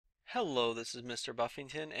Hello, this is Mr.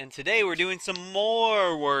 Buffington, and today we're doing some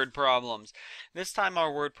more word problems. This time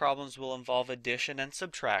our word problems will involve addition and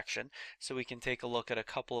subtraction, so we can take a look at a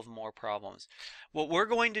couple of more problems. What we're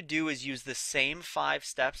going to do is use the same 5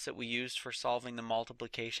 steps that we used for solving the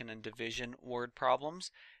multiplication and division word problems.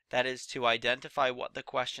 That is to identify what the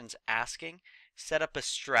question's asking, set up a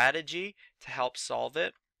strategy to help solve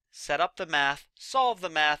it, set up the math, solve the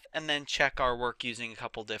math, and then check our work using a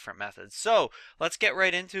couple different methods. So let's get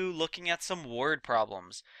right into looking at some word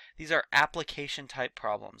problems. These are application type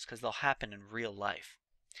problems because they'll happen in real life.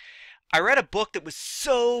 I read a book that was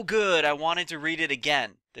so good I wanted to read it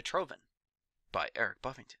again, The Trovan by Eric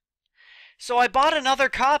Buffington. So I bought another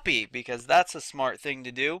copy because that's a smart thing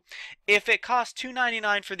to do. If it costs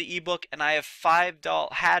 $2.99 for the ebook and I have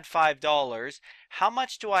had $5, how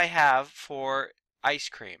much do I have for ice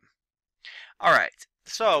cream? Alright,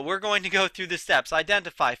 so we're going to go through the steps.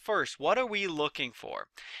 Identify first, what are we looking for?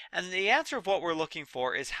 And the answer of what we're looking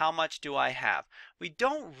for is how much do I have? We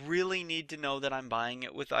don't really need to know that I'm buying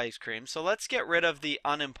it with ice cream, so let's get rid of the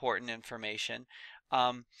unimportant information.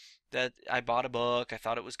 That I bought a book, I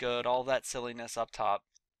thought it was good, all that silliness up top.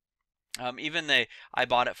 Even the I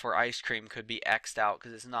bought it for ice cream could be X'd out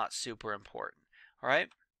because it's not super important. Alright?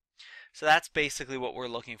 So that's basically what we're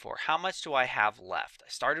looking for. How much do I have left? I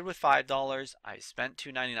started with $5. I spent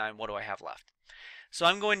 $2.99. What do I have left? So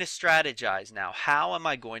I'm going to strategize now. How am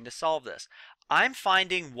I going to solve this? I'm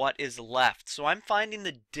finding what is left. So I'm finding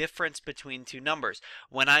the difference between two numbers.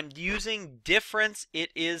 When I'm using difference, it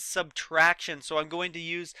is subtraction. So I'm going to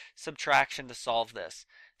use subtraction to solve this.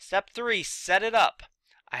 Step 3, set it up.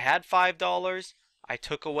 I had $5. I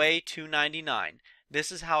took away $2.99.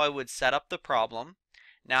 This is how I would set up the problem.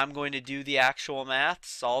 Now I'm going to do the actual math,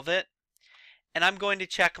 solve it, and I'm going to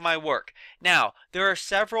check my work. Now, there are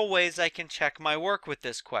several ways I can check my work with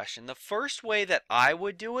this question. The first way that I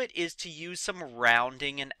would do it is to use some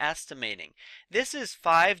rounding and estimating. This is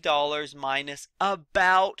 $5 minus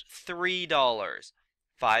about $3.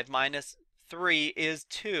 5 minus 3 is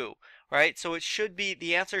 2. Right? So it should be,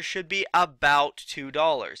 the answer should be about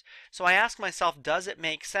 $2. So I ask myself, does it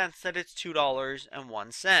make sense that it's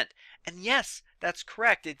 $2.01? And yes, that's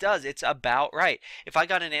correct. It does. It's about right. If I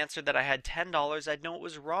got an answer that I had $10, I'd know it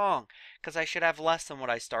was wrong because I should have less than what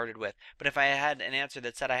I started with. But if I had an answer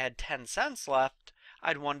that said I had 10 cents left,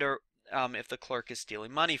 I'd wonder if the clerk is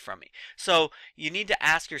stealing money from me. So you need to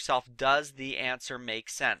ask yourself, does the answer make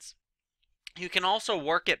sense? You can also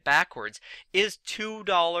work it backwards. Is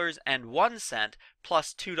 $2.01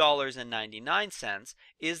 plus $2.99,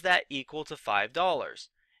 is that equal to $5?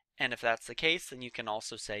 And if that's the case, then you can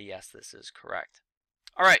also say, yes, this is correct.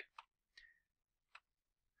 All right.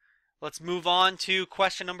 Let's move on to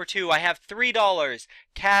question number 2. I have $3.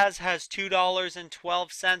 Kaz has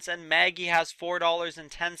 $2.12 and Maggie has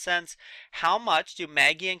 $4.10. How much do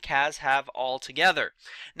Maggie and Kaz have all together?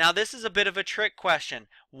 Now this is a bit of a trick question.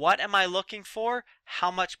 What am I looking for? How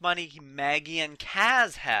much money Maggie and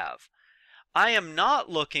Kaz have. I am not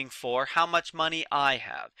looking for how much money I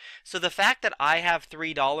have. So the fact that I have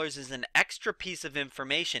 $3 is an extra piece of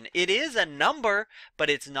information. It is a number, but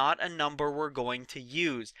it's not a number we're going to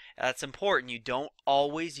use. That's important. You don't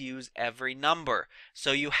always use every number.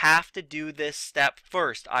 So you have to do this step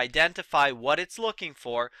first. Identify what it's looking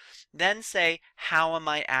for, then say, how am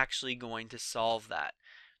I actually going to solve that?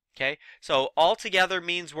 Okay, so altogether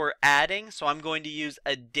means we're adding, so I'm going to use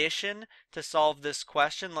addition to solve this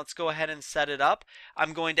question. Let's go ahead and set it up.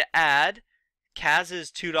 I'm going to add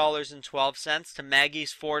Kaz's $2.12 to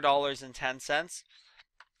Maggie's $4.10,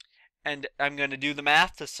 and I'm going to do the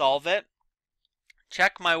math to solve it.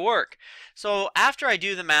 Check my work. So after I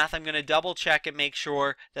do the math, I'm going to double check and make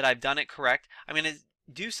sure that I've done it correct. I'm going to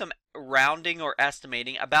do some rounding or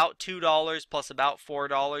estimating. About $2 plus about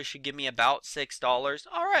 $4 should give me about $6.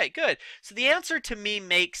 All right, good. So the answer to me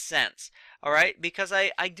makes sense. All right, because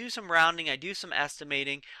I do some rounding, I do some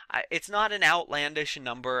estimating. It's not an outlandish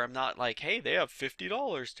number. I'm not like, hey, they have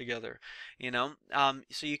 $50 together, you know.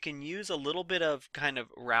 So you can use a little bit of kind of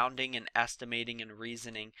rounding and estimating and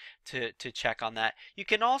reasoning to check on that. You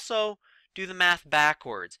can also do the math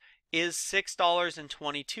backwards. Is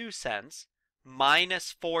 $6.22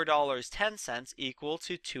 minus $4.10 equal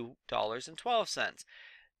to $2.12?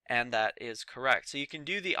 And that is correct. So you can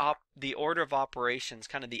do the order of operations,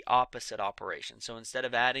 kind of the opposite operation. So instead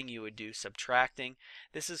of adding, you would do subtracting.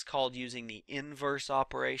 This is called using the inverse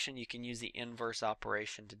operation. You can use the inverse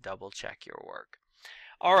operation to double check your work.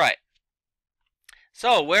 All right.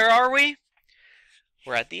 So where are we?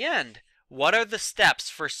 We're at the end. What are the steps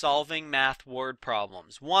for solving math word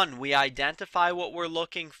problems? 1, we identify what we're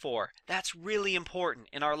looking for. That's really important.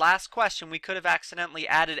 In our last question, we could have accidentally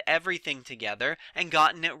added everything together and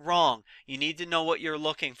gotten it wrong. You need to know what you're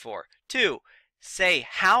looking for. 2, say,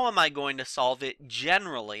 how am I going to solve it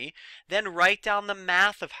generally? Then write down the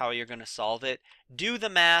math of how you're going to solve it. Do the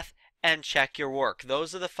math and check your work.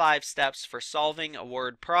 Those are the 5 steps for solving a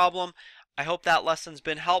word problem. I hope that lesson's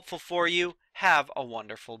been helpful for you. Have a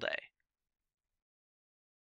wonderful day.